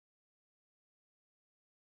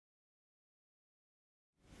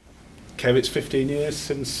Kev, it's 15 years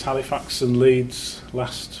since Halifax and Leeds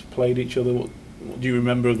last played each other. What do you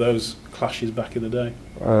remember of those clashes back in the day?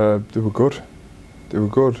 They were good. They were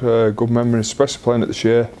good. Good memories, especially playing at the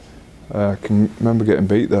Shea. I can remember getting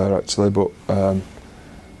beat there actually, but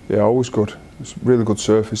yeah, always good. It's a really good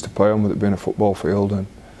surface to play on with it being a football field, and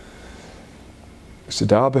it's a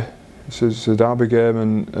derby. It's a derby game,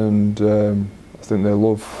 and I think they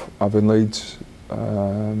love having Leeds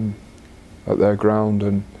at their ground,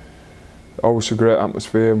 and always a great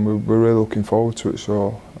atmosphere, and we're really looking forward to it.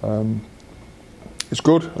 So it's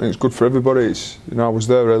good. I think it's good for everybody. It's, you know, I was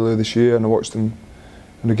there earlier this year and I watched them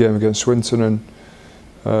in the game against Swinton,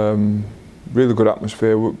 and really good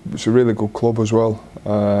atmosphere. It's a really good club as well.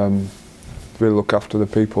 Really look after the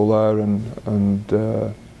people there, and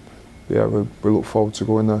yeah, we look forward to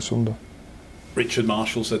going there Sunday. Richard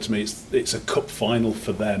Marshall said to me, it's a cup final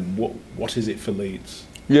for them. What is it for Leeds?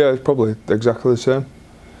 Yeah, it's probably exactly the same.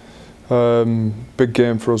 Big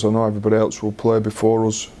game for us. I know everybody else will play before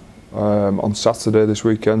us on Saturday this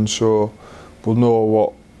weekend, so we'll know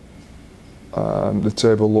what the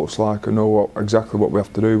table looks like and know exactly what we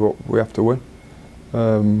have to do, what we have to win.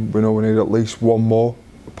 We know we need at least one more,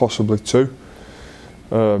 possibly two.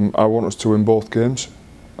 I want us to win both games,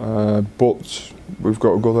 but we've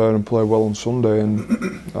got to go there and play well on Sunday, and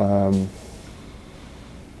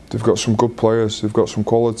they've got some good players, they've got some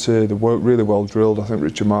quality, they work really well drilled. I think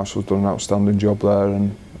Richard Marshall's done an outstanding job there,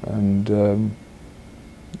 and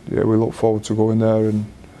yeah, we look forward to going there and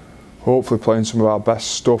hopefully playing some of our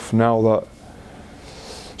best stuff now that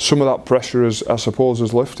some of that pressure, I suppose,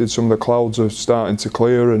 has lifted. Some of the clouds are starting to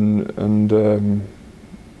clear, and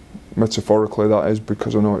metaphorically that is,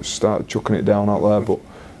 because I know it's started chucking it down out there, but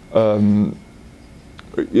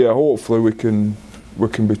yeah, hopefully we can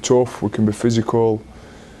be tough, we can be physical,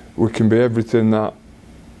 we can be everything that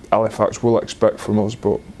Halifax will expect from us,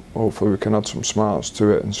 but hopefully we can add some smarts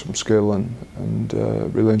to it and some skill, and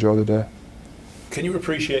really enjoy the day. Can you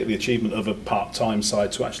appreciate the achievement of a part-time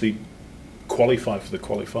side to actually qualify for the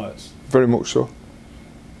qualifiers? Very much so.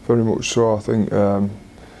 Very much so. I think I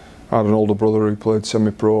had an older brother who played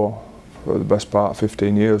semi-pro for the best part of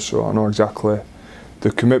 15 years, so I know exactly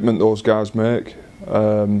the commitment those guys make.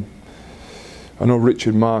 I know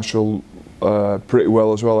Richard Marshall pretty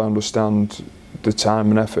well as well. I understand the time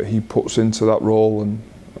and effort he puts into that role,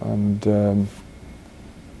 and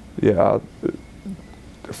yeah,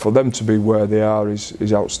 for them to be where they are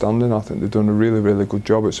is outstanding. I think they've done a really, really good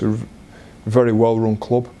job. It's a very well-run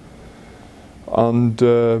club, and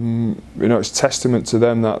you know, it's testament to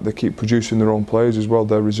them that they keep producing their own players as well.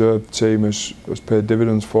 Their reserve team has paid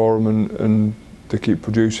dividends for them, and they keep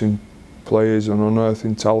producing players and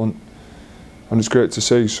unearthing talent, and it's great to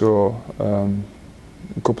see. So a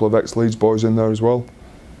couple of ex-Leeds boys in there as well,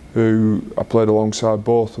 who I played alongside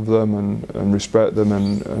both of them, and respect them,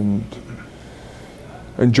 and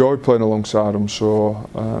enjoyed playing alongside them. So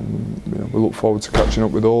you know, we look forward to catching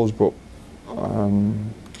up with those, but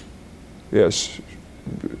yes,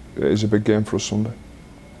 it is a big game for us Sunday.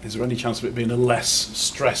 Is there any chance of it being a less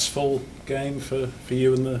stressful game for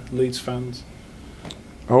you and the Leeds fans?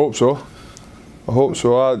 I hope so. I hope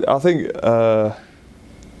so. I think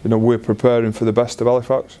you know, we're preparing for the best of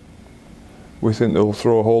Halifax. We think they'll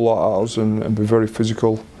throw a whole lot at us and be very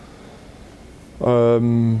physical.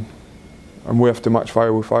 And we have to match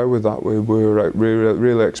fire with that. We're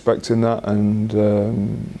really expecting that, and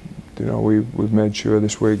you know, we've made sure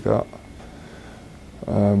this week that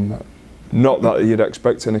not that you'd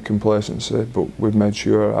expect any complacency, but we've made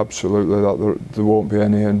sure absolutely that there won't be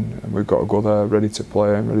any, and we've got to go there ready to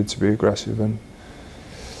play and ready to be aggressive and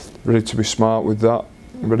ready to be smart with that,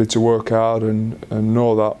 ready to work hard, and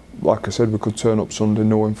know that, like I said, we could turn up Sunday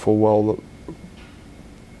knowing full well that,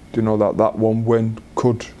 you know, that one win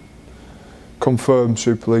could confirm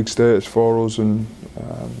Super League status for us, and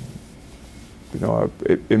you know,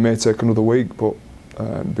 it may take another week, but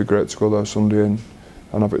it'd be great to go there Sunday and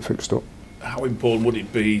have it fixed up. How important would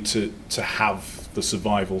it be to have the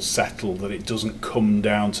survival settled, that it doesn't come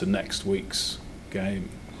down to next week's game?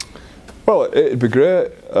 Well, it'd be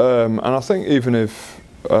great, and I think even if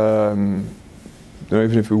you know,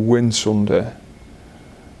 even if we win Sunday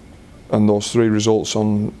and those three results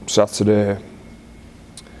on Saturday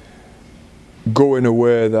go in a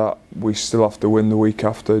way that we still have to win the week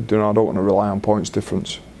after, you know, I don't want to rely on points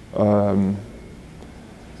difference. I'd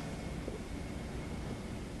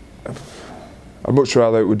much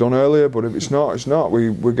rather it were done earlier, but if it's not, it's not.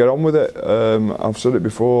 We get on with it. I've said it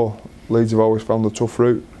before, Leeds have always found the tough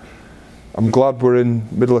route. I'm glad we're in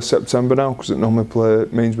middle of September now, because it normally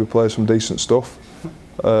means we play some decent stuff.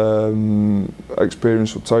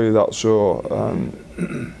 Experience will tell you that. So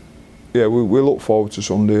yeah, we look forward to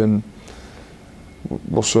Sunday, and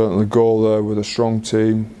we'll certainly go there with a strong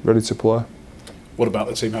team ready to play. What about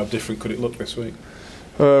the team? How different could it look this week?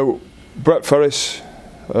 Brett Ferris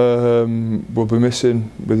will be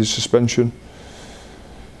missing with his suspension.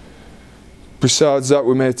 Besides that,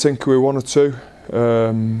 we may tinker with one or two.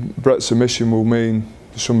 Brett's omission will mean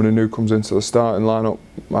somebody new comes into the starting lineup.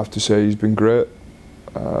 I have to say he's been great.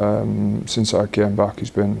 Since I came back,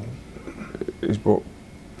 he's been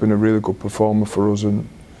a really good performer for us, and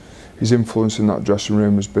his influence in that dressing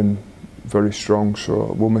room has been very strong.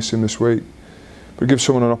 So we'll miss him this week. But give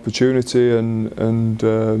someone an opportunity, and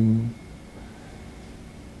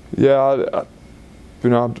yeah, I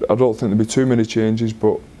don't think there'll be too many changes,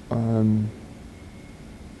 but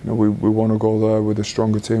we want to go there with as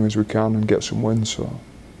strong a team as we can and get some wins. So,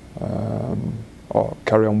 or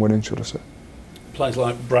carry on winning, should I say. Players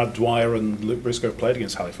like Brad Dwyer and Luke Briscoe played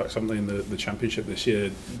against Halifax, haven't they, in the Championship this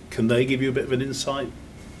year? Can they give you a bit of an insight?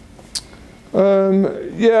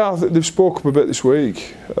 Yeah, they've spoke up a bit this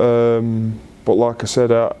week, but like I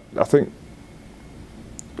said, I think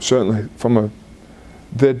certainly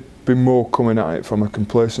they'd be more coming at it from a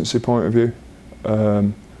complacency point of view,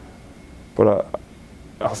 but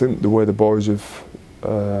I think the way the boys have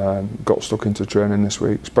got stuck into training this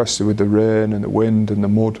week, especially with the rain and the wind and the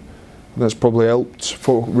mud, that's probably helped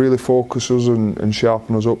really focus us and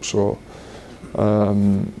sharpen us up. So,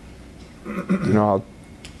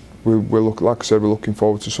 like I said, we're looking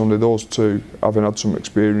forward to Sunday. Those two, having had some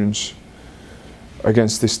experience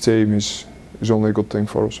against this team, is only a good thing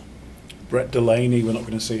for us. Brett Delaney, we're not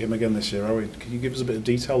going to see him again this year, are we? Can you give us a bit of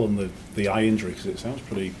detail on the eye injury, because it sounds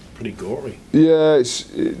pretty gory? Yeah,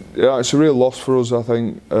 it's a real loss for us. I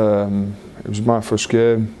think it was my first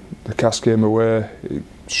game. The cast came away,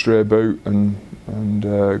 stray boot, and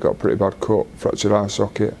got a pretty bad cut, fractured eye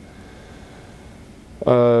socket.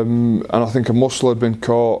 And I think a muscle had been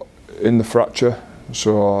caught in the fracture,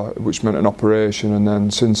 so which meant an operation. And then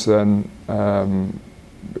since then,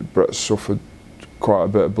 Brett suffered quite a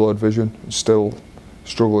bit of blurred vision. Still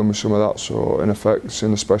struggling with some of that. So in effect,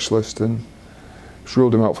 seen the specialist and it's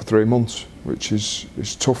ruled him out for 3 months, which is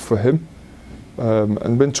tough for him,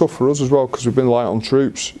 and been tough for us as well, because we've been light on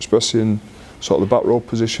troops, especially in sort of the back row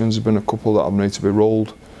positions. There's been a couple that have needed to be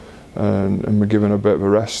rolled, and we're given a bit of a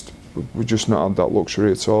rest. We've just not had that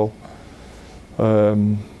luxury at all.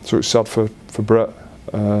 So it's sad for Brett.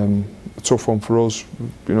 A tough one for us.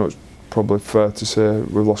 It's probably fair to say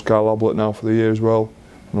we've lost Kyle Ablett now for the year as well,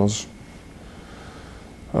 and us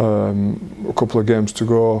a couple of games to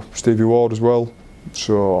go. Stevie Ward as well.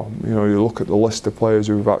 So you look at the list of players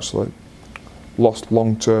who have actually lost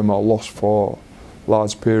long term or lost for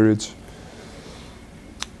large periods.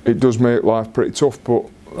 It does make life pretty tough, but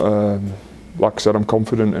like I said, I'm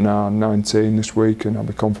confident in our 19 this week, and I'll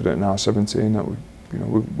be confident in our 17 that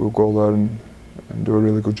we'll go there and do a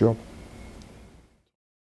really good job.